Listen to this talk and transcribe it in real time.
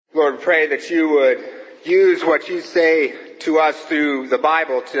Lord, pray that you would use what you say to us through the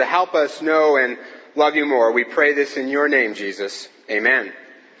Bible to help us know and love you more. We pray this in your name, Jesus. Amen.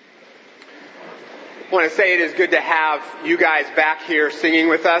 I want to say it is good to have you guys back here singing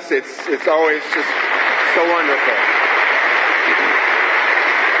with us. It's always just so wonderful.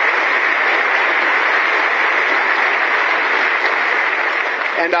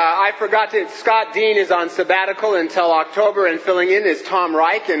 And I forgot that Scott Dean is on sabbatical until October, and filling in is Tom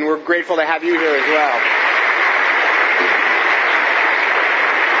Reich, and we're grateful to have you here as well.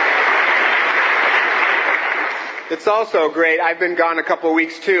 It's also great. I've been gone a couple of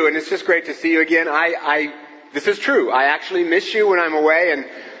weeks too, and it's just great to see you again. This is true. I actually miss you when I'm away, and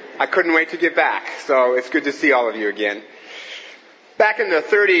I couldn't wait to get back. So it's good to see all of you again. Back in the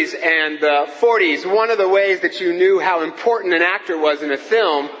 30s and the 40s, one of the ways that you knew how important an actor was in a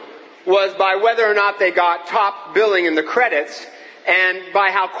film was by whether or not they got top billing in the credits and by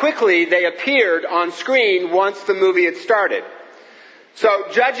how quickly they appeared on screen once the movie had started.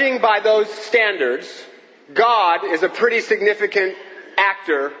 So judging by those standards, God is a pretty significant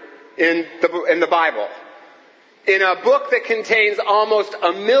actor in the Bible. In a book that contains almost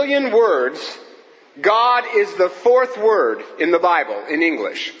 1 million words, God is the fourth word in the Bible in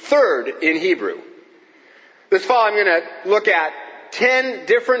English, third in Hebrew. This fall I'm going to look at 10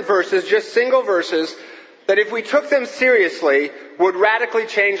 different verses, just single verses, that if we took them seriously would radically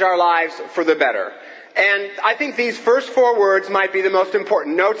change our lives for the better. And I think these first 4 words might be the most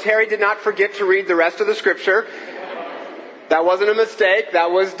important. No, Terry did not forget to read the rest of the scripture. That wasn't a mistake.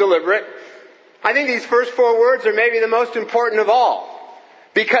 That was deliberate. I think these first 4 words are maybe the most important of all,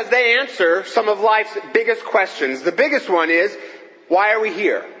 because they answer some of life's biggest questions. The biggest one is, why are we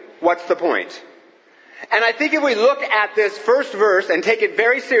here? What's the point? And I think if we look at this first verse and take it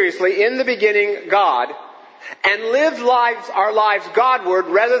very seriously, in the beginning, God, and live our lives Godward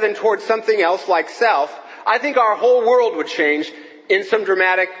rather than towards something else like self, I think our whole world would change in some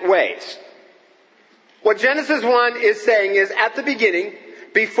dramatic ways. What Genesis 1 is saying is, at the beginning,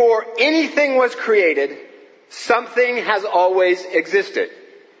 before anything was created, something has always existed.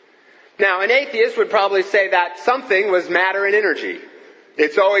 Now, an atheist would probably say that something was matter and energy.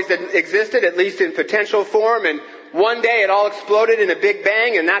 It's always existed, at least in potential form, and one day it all exploded in a big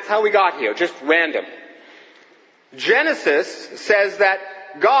bang, and that's how we got here, just random. Genesis says that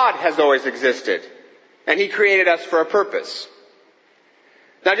God has always existed, and He created us for a purpose.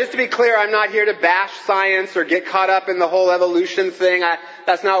 Now, just to be clear, I'm not here to bash science or get caught up in the whole evolution thing.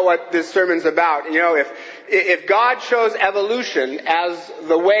 That's not what this sermon's about. You know, if God chose evolution as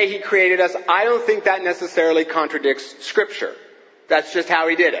the way He created us, I don't think that necessarily contradicts Scripture. That's just how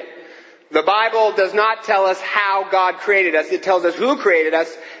He did it. The Bible does not tell us how God created us. It tells us who created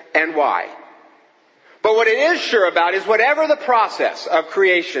us and why. But what it is sure about is whatever the process of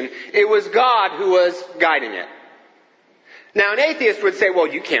creation, it was God who was guiding it. Now, an atheist would say, well,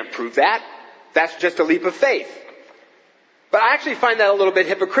 you can't prove that. That's just a leap of faith. But I actually find that a little bit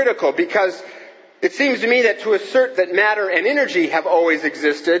hypocritical, because it seems to me that to assert that matter and energy have always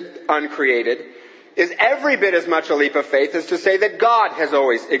existed, uncreated, is every bit as much a leap of faith as to say that God has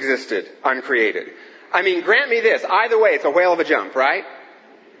always existed, uncreated. I mean, grant me this. Either way, it's a whale of a jump, right?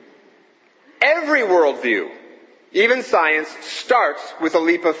 Every worldview, even science, starts with a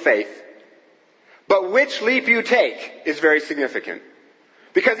leap of faith. But which leap you take is very significant.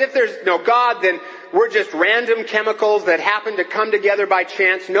 Because if there's no God, then we're just random chemicals that happen to come together by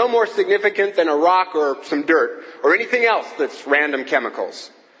chance, no more significant than a rock or some dirt, or anything else that's random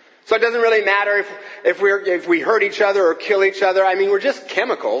chemicals. So it doesn't really matter if we hurt each other or kill each other. I mean, we're just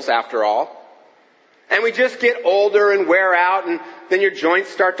chemicals after all. And we just get older and wear out, and then your joints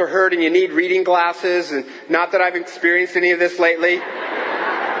start to hurt and you need reading glasses, and not that I've experienced any of this lately.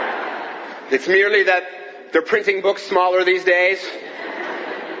 It's merely that they're printing books smaller these days.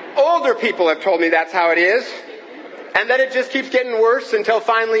 Older people have told me that's how it is. And that it just keeps getting worse until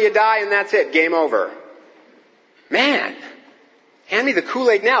finally you die and that's it. Game over. Man, hand me the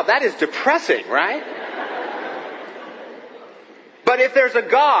Kool-Aid now. That is depressing, right? But if there's a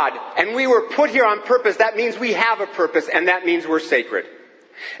God and we were put here on purpose, that means we have a purpose, and that means we're sacred.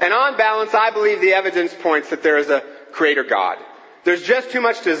 And on balance, I believe the evidence points that there is a creator God. There's just too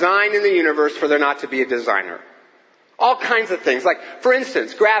much design in the universe for there not to be a designer. All kinds of things. Like, for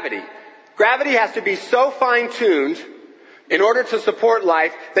instance, gravity. Gravity has to be so fine-tuned in order to support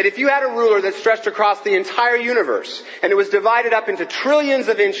life that if you had a ruler that stretched across the entire universe and it was divided up into trillions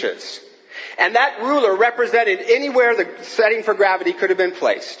of inches, and that ruler represented anywhere the setting for gravity could have been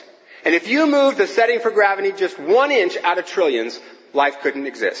placed, and if you moved the setting for gravity just 1 inch out of trillions, life couldn't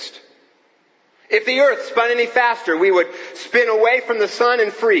exist. If the earth spun any faster, we would spin away from the sun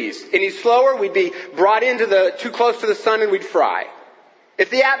and freeze. Any slower, we'd be brought too close to the sun and we'd fry. If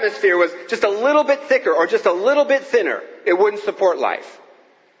the atmosphere was just a little bit thicker or just a little bit thinner, it wouldn't support life.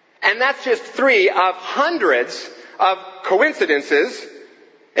 And that's just 3 of hundreds of coincidences,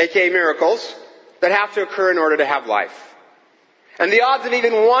 aka miracles, that have to occur in order to have life. And the odds of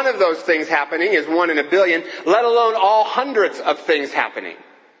even one of those things happening is 1 in a billion, let alone all hundreds of things happening.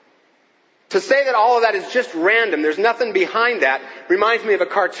 To say that all of that is just random, there's nothing behind that, reminds me of a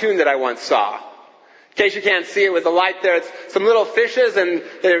cartoon that I once saw. In case you can't see it with the light there, it's some little fishes and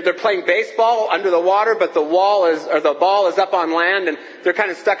they're playing baseball under the water, but the ball is up on land and they're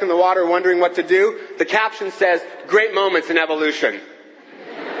kind of stuck in the water wondering what to do. The caption says, "Great moments in evolution."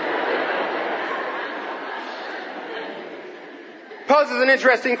 Poses an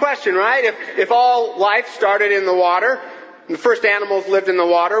interesting question, right? If all life started in the water, and the first animals lived in the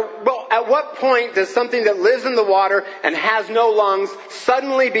water, well, at what point does something that lives in the water and has no lungs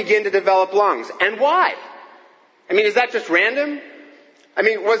suddenly begin to develop lungs? And why? I mean, is that just random? I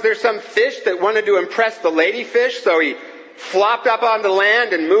mean, was there some fish that wanted to impress the ladyfish, so he flopped up onto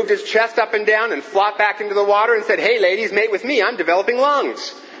land and moved his chest up and down and flopped back into the water and said, "Hey ladies, mate with me, I'm developing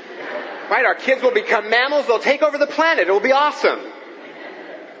lungs." Right? Our kids will become mammals, they'll take over the planet, it will be awesome.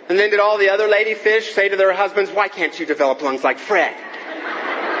 And then did all the other ladyfish say to their husbands, "Why can't you develop lungs like Fred?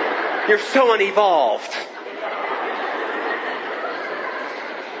 You're so unevolved."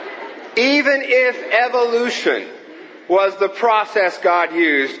 Even if evolution was the process God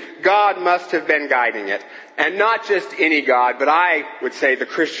used, God must have been guiding it. And not just any God, but I would say the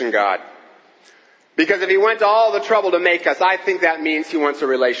Christian God. Because if He went to all the trouble to make us, I think that means He wants a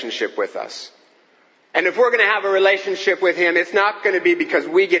relationship with us. And if we're going to have a relationship with Him, it's not going to be because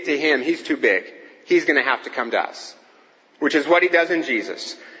we get to Him. He's too big. He's going to have to come to us. Which is what He does in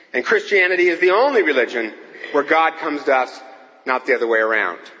Jesus. And Christianity is the only religion where God comes to us, not the other way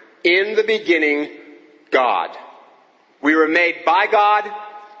around. In the beginning, God. We were made by God,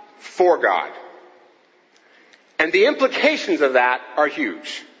 for God. And the implications of that are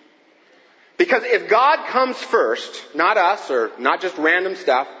huge. Because if God comes first, not us or not just random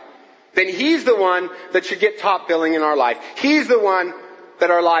stuff, then He's the one that should get top billing in our life. He's the one that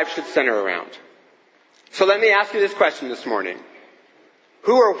our lives should center around. So let me ask you this question this morning.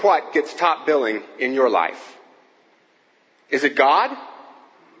 Who or what gets top billing in your life? Is it God?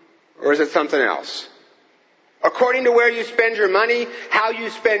 Or is it something else? According to where you spend your money, how you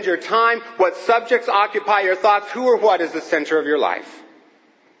spend your time, what subjects occupy your thoughts, who or what is the center of your life?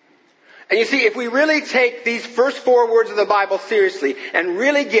 And you see, if we really take these first 4 words of the Bible seriously and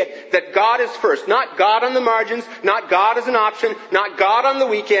really get that God is first, not God on the margins, not God as an option, not God on the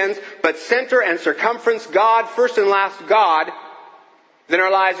weekends, but center and circumference, God, first and last God, then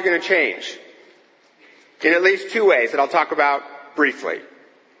our lives are going to change. In at least 2 ways that I'll talk about briefly.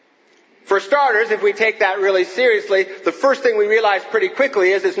 For starters, if we take that really seriously, the first thing we realize pretty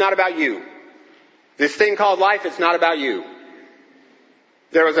quickly is it's not about you. This thing called life, it's not about you.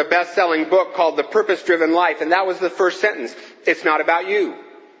 There was a best-selling book called The Purpose-Driven Life, and that was the first sentence. It's not about you.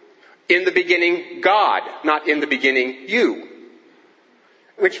 In the beginning, God, not in the beginning, you.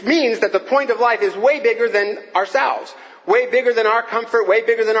 Which means that the point of life is way bigger than ourselves. Way bigger than our comfort, way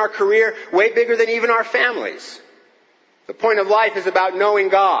bigger than our career, way bigger than even our families. The point of life is about knowing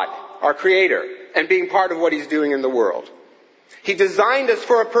God, our Creator, and being part of what He's doing in the world. He designed us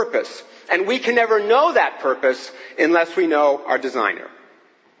for a purpose, and we can never know that purpose unless we know our designer.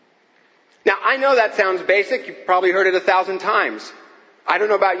 Now, I know that sounds basic. You've probably heard it 1,000 times. I don't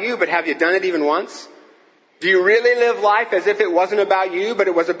know about you, but have you done it even once? Do you really live life as if it wasn't about you, but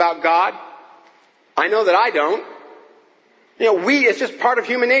it was about God? I know that I don't. It's just part of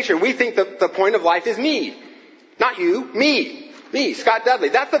human nature. We think that the point of life is me. Not you, me. Me, Scott Dudley.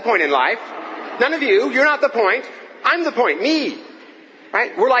 That's the point in life. None of you. You're not the point. I'm the point. Me.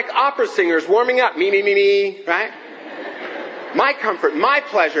 Right? We're like opera singers warming up. Me, me, me, me. Right? My comfort, my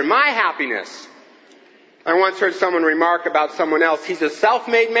pleasure, my happiness. I once heard someone remark about someone else, he's a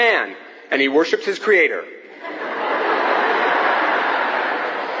self-made man, and he worships his Creator.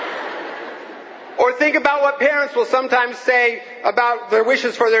 Or think about what parents will sometimes say about their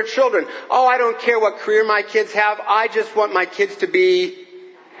wishes for their children. Oh, I don't care what career my kids have, I just want my kids to be...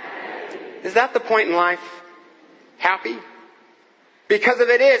 Is that the point in life? Happy? Because if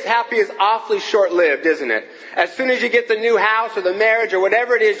it is, happy is awfully short-lived, isn't it? As soon as you get the new house or the marriage or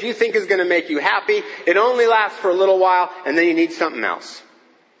whatever it is you think is going to make you happy, it only lasts for a little while and then you need something else.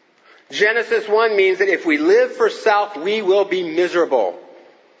 Genesis 1 means that if we live for self, we will be miserable.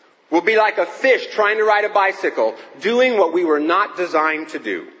 We'll be like a fish trying to ride a bicycle, doing what we were not designed to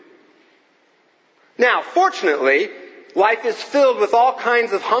do. Now, fortunately, life is filled with all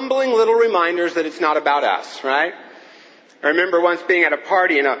kinds of humbling little reminders that it's not about us, right? I remember once being at a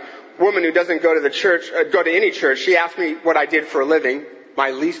party and a woman who doesn't go to any church, she asked me what I did for a living,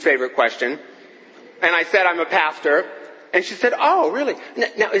 my least favorite question. And I said, I'm a pastor. And she said, oh, really?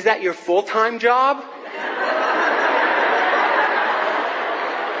 Now, is that your full-time job?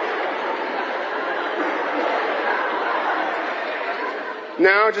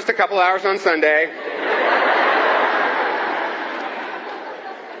 No, just a couple hours on Sunday.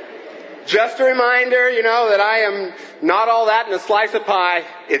 Just a reminder, that I am not all that in a slice of pie.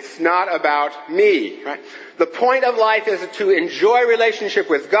 It's not about me, right? The point of life is to enjoy relationship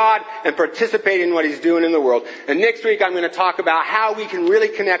with God and participate in what He's doing in the world. And next week I'm going to talk about how we can really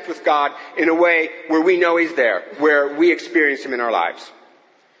connect with God in a way where we know He's there, where we experience Him in our lives.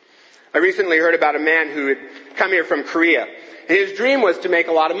 I recently heard about a man who had come here from Korea. And his dream was to make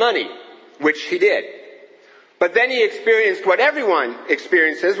a lot of money, which he did. But then he experienced what everyone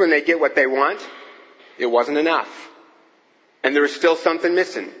experiences when they get what they want. It wasn't enough. And there was still something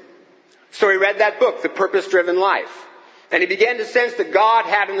missing. So he read that book, The Purpose-Driven Life. And he began to sense that God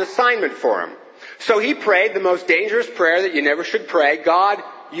had an assignment for him. So he prayed the most dangerous prayer that you never should pray: God,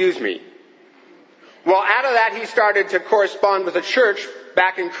 use me. Well, out of that he started to correspond with a church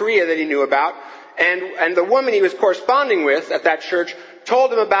back in Korea that he knew about. And the woman he was corresponding with at that church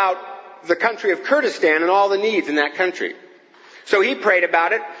told him about the country of Kurdistan and all the needs in that country. So he prayed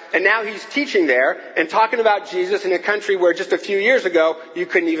about it, and now he's teaching there and talking about Jesus in a country where just a few years ago you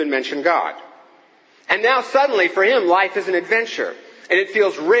couldn't even mention God. And now suddenly for him life is an adventure, and it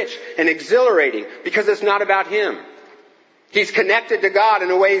feels rich and exhilarating because it's not about him. He's connected to God in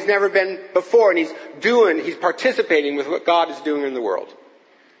a way he's never been before, and he's participating with what God is doing in the world.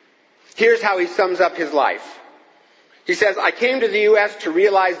 Here's how he sums up his life. He says, I came to the U.S. to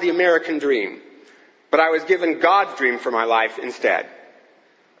realize the American dream, but I was given God's dream for my life instead.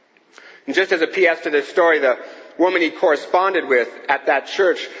 And just as a PS to this story, the woman he corresponded with at that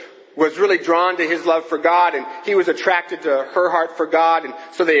church was really drawn to his love for God, and he was attracted to her heart for God, and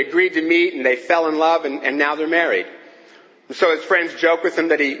so they agreed to meet, and they fell in love, and now they're married. And so his friends joke with him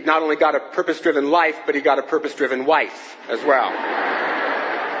that he not only got a purpose-driven life, but he got a purpose-driven wife as well.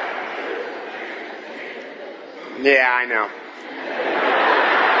 Yeah, I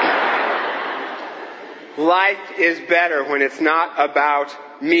know. Life is better when it's not about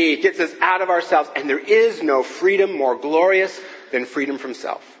me. It gets us out of ourselves. And there is no freedom more glorious than freedom from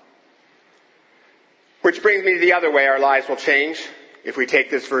self. Which brings me to the other way our lives will change if we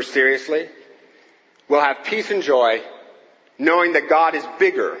take this verse seriously. We'll have peace and joy knowing that God is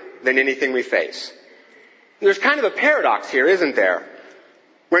bigger than anything we face. There's kind of a paradox here, isn't there?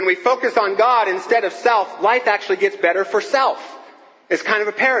 When we focus on God instead of self, life actually gets better for self. It's kind of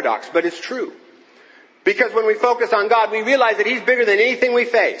a paradox, but it's true. Because when we focus on God, we realize that He's bigger than anything we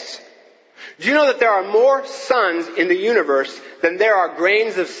face. Do you know that there are more suns in the universe than there are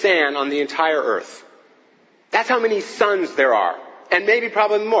grains of sand on the entire earth? That's how many suns there are. And maybe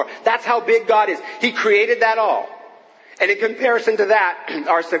probably more. That's how big God is. He created that all. And in comparison to that,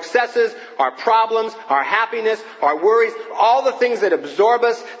 our successes, our problems, our happiness, our worries, all the things that absorb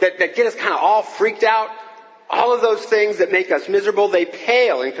us, that get us kind of all freaked out, all of those things that make us miserable, they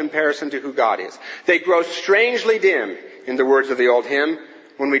pale in comparison to who God is. They grow strangely dim, in the words of the old hymn,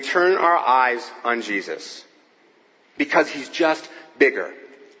 when we turn our eyes on Jesus. Because He's just bigger.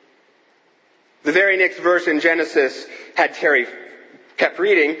 The very next verse in Genesis, had Terry kept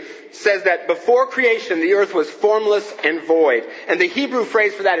reading, says that before creation the earth was formless and void. And the Hebrew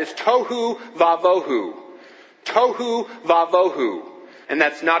phrase for that is tohu vavohu. Tohu vavohu. And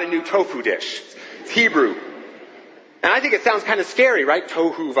that's not a new tofu dish. It's Hebrew. And I think it sounds kind of scary, right?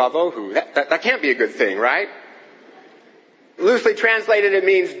 Tohu vavohu. That can't be a good thing, right? Loosely translated, it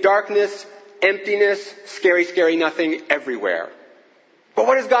means darkness, emptiness, scary, scary nothing everywhere. But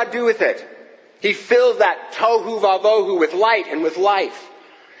what does God do with it? He fills that tohu vavohu with light and with life.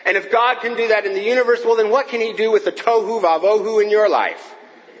 And if God can do that in the universe, well then what can He do with the tohu vavohu in your life?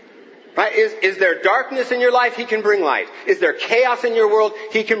 Right? Is there darkness in your life? He can bring light. Is there chaos in your world?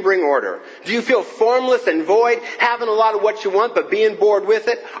 He can bring order. Do you feel formless and void, having a lot of what you want but being bored with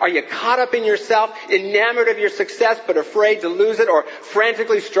it? Are you caught up in yourself, enamored of your success but afraid to lose it, or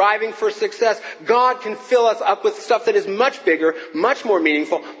frantically striving for success? God can fill us up with stuff that is much bigger, much more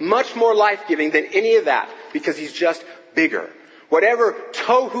meaningful, much more life-giving than any of that, because He's just bigger. Whatever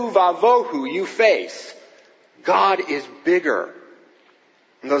tohu vavohu you face, God is bigger.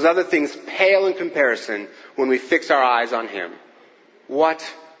 And those other things pale in comparison when we fix our eyes on Him. What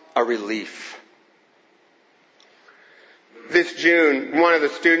a relief. this June, one of the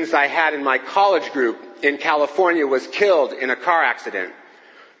students I had in my college group in California was killed in a car accident.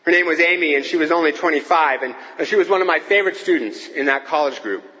 Her name was Amy, and she was only 25, and she was one of my favorite students in that college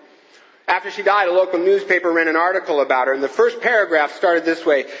group. After she died, a local newspaper ran an article about her, and the first paragraph started this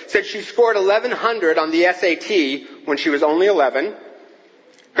way. It said she scored 1100 on the SAT when she was only 11,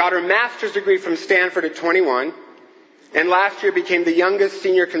 got her master's degree from Stanford at 21, and last year became the youngest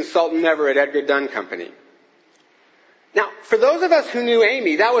senior consultant ever at Edgar Dunn Company. Now, for those of us who knew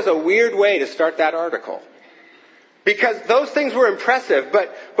Amy, that was a weird way to start that article. Because those things were impressive,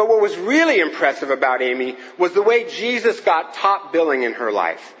 but what was really impressive about Amy was the way Jesus got top billing in her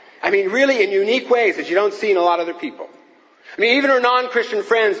life. I mean, really in unique ways that you don't see in a lot of other people. I mean, even her non-Christian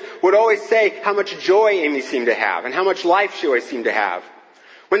friends would always say how much joy Amy seemed to have and how much life she always seemed to have.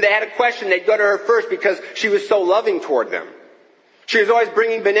 When they had a question, they'd go to her first because she was so loving toward them. She was always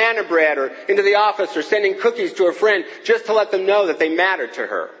bringing banana bread or into the office or sending cookies to a friend just to let them know that they mattered to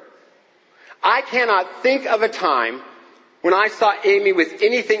her. I cannot think of a time when I saw Amy with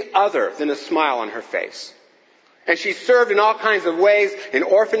anything other than a smile on her face. And she served in all kinds of ways, in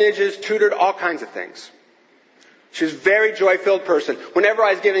orphanages, tutored, all kinds of things. She was a very joy-filled person. Whenever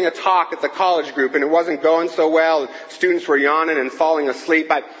I was giving a talk at the college group and it wasn't going so well, and students were yawning and falling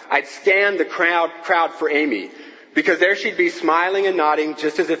asleep, I'd scan the crowd for Amy. Because there she'd be smiling and nodding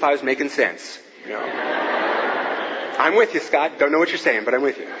just as if I was making sense. You know? I'm with you, Scott. Don't know what you're saying, but I'm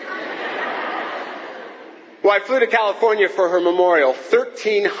with you. Well, I flew to California for her memorial.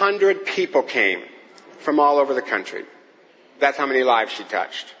 1,300 people came from all over the country. That's how many lives she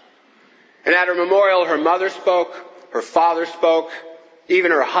touched. And at her memorial, her mother spoke, her father spoke,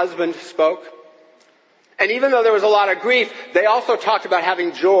 even her husband spoke. And even though there was a lot of grief, they also talked about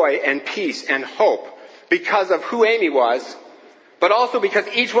having joy and peace and hope because of who Amy was, but also because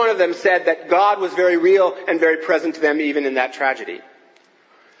each one of them said that God was very real and very present to them even in that tragedy.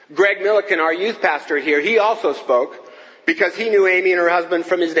 Greg Milliken, our youth pastor here, he also spoke because he knew Amy and her husband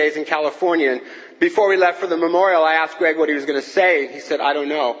from his days in California. And before we left for the memorial, I asked Greg what he was going to say. He said, I don't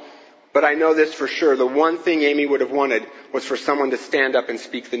know, but I know this for sure. The one thing Amy would have wanted was for someone to stand up and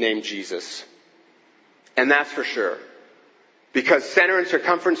speak the name Jesus. And that's for sure. Because center and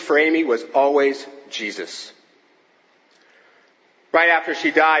circumference for Amy was always Jesus. Right after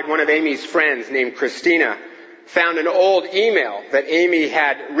she died, one of Amy's friends named Christina found an old email that Amy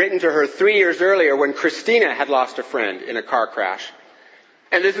had written to her 3 years earlier when Christina had lost a friend in a car crash.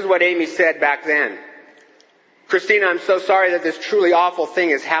 And this is what Amy said back then. Christina, I'm so sorry that this truly awful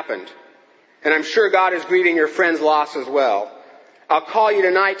thing has happened. And I'm sure God is grieving your friend's loss as well. I'll call you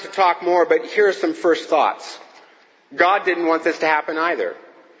tonight to talk more, but here are some first thoughts. God didn't want this to happen either.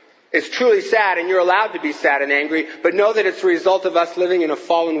 It's truly sad, and you're allowed to be sad and angry, but know that it's the result of us living in a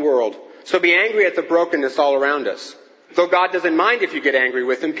fallen world. So be angry at the brokenness all around us. Though God doesn't mind if you get angry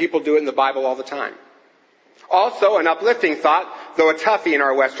with Him, people do it in the Bible all the time. Also, an uplifting thought, though a toughie in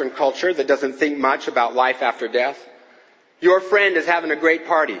our Western culture that doesn't think much about life after death. Your friend is having a great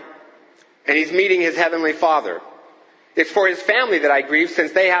party, and he's meeting his Heavenly Father. It's for his family that I grieve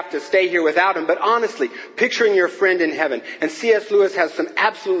since they have to stay here without him. But honestly, picturing your friend in heaven, and C.S. Lewis has some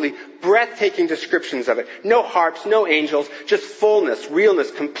absolutely breathtaking descriptions of it. No harps, no angels, just fullness,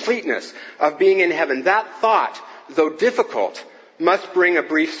 realness, completeness of being in heaven. That thought, though difficult, must bring a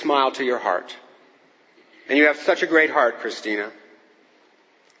brief smile to your heart. And you have such a great heart, Christina.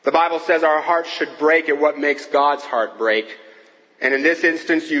 The Bible says our hearts should break at what makes God's heart break. And in this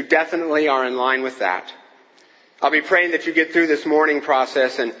instance, you definitely are in line with that. I'll be praying that you get through this mourning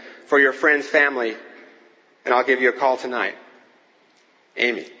process and for your friend's family, and I'll give you a call tonight.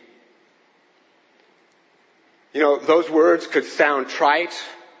 Amy. You know, those words could sound trite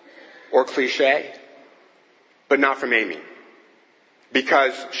or cliche, but not from Amy,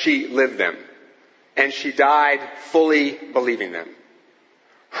 because she lived them, and she died fully believing them.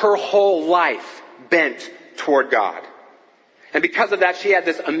 Her whole life bent toward God. And because of that, she had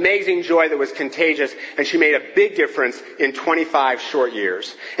this amazing joy that was contagious, and she made a big difference in 25 short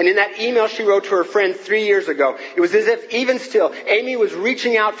years. And in that email she wrote to her friend 3 years ago, it was as if even still, Amy was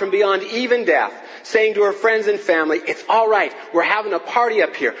reaching out from beyond even death, saying to her friends and family, it's all right, we're having a party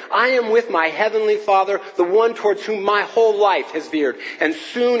up here. I am with my Heavenly Father, the one towards whom my whole life has veered. And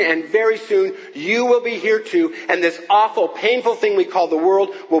soon and very soon, you will be here too, and this awful, painful thing we call the world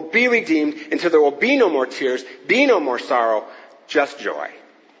will be redeemed until there will be no more tears, be no more sorrow, just joy.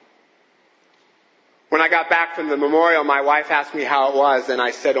 When I got back from the memorial, my wife asked me how it was, and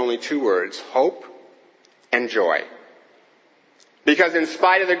I said only 2 words, hope and joy. Because in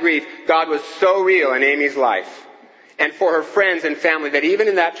spite of the grief, God was so real in Amy's life, and for her friends and family, that even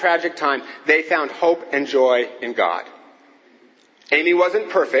in that tragic time, they found hope and joy in God. Amy wasn't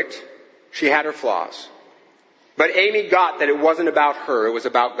perfect. She had her flaws. But Amy got that it wasn't about her, it was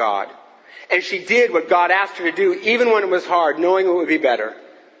about God. And she did what God asked her to do, even when it was hard, knowing it would be better.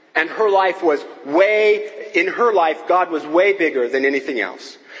 And in her life, God was way bigger than anything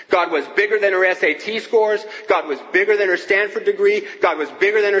else. God was bigger than her SAT scores. God was bigger than her Stanford degree. God was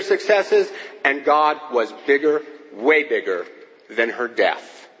bigger than her successes. And God was bigger, way bigger than her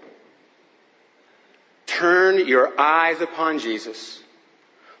death. Turn your eyes upon Jesus.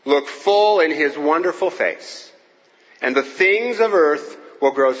 Look full in his wonderful face. And the things of earth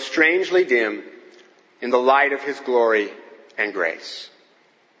will grow strangely dim in the light of his glory and grace.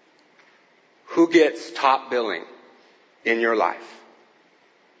 Who gets top billing in your life?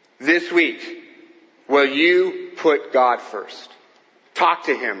 This week, will you put God first? Talk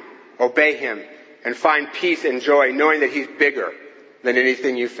to him, obey him, and find peace and joy knowing that he's bigger than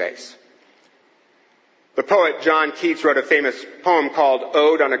anything you face. The poet John Keats wrote a famous poem called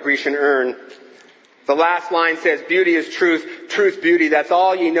Ode on a Grecian Urn. The last line says, beauty is truth, truth beauty, that's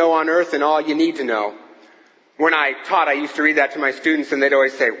all you know on earth and all you need to know. When I taught, I used to read that to my students and they'd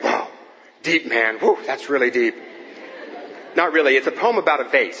always say, wow, deep man, whew, that's really deep. Not really, it's a poem about a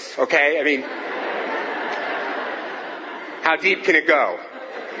vase, okay? I mean, how deep can it go?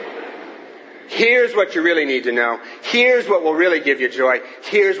 Here's what you really need to know. Here's what will really give you joy.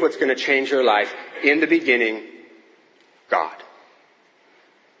 Here's what's going to change your life. In the beginning, God.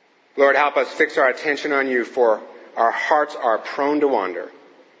 Lord, help us fix our attention on you, for our hearts are prone to wander.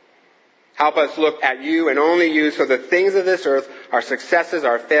 Help us look at you and only you, so the things of this earth, our successes,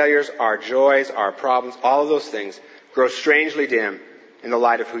 our failures, our joys, our problems, all of those things grow strangely dim in the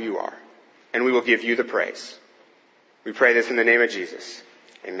light of who you are. And we will give you the praise. We pray this in the name of Jesus.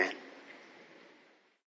 Amen.